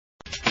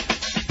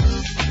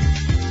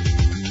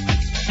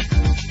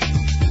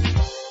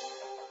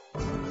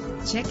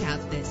Check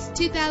out this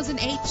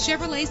 2008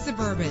 Chevrolet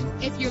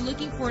Suburban. If you're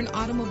looking for an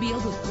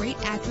automobile with great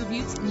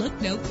attributes,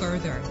 look no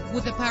further.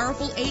 With a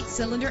powerful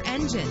 8-cylinder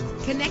engine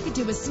connected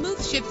to a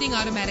smooth shifting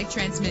automatic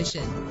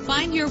transmission,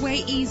 find your way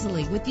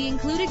easily with the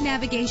included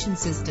navigation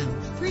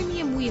system.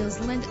 Premium wheels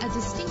lend a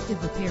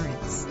distinctive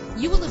appearance.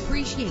 You will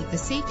appreciate the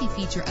safety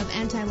feature of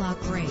anti-lock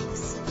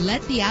brakes.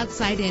 Let the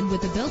outside in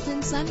with a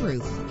built-in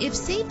sunroof. If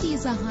safety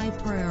is a high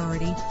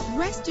priority,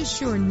 rest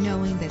assured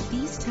knowing that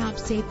these top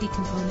safety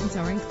components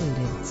are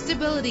included.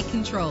 Stability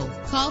control.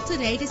 Call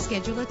today to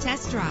schedule a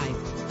test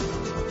drive.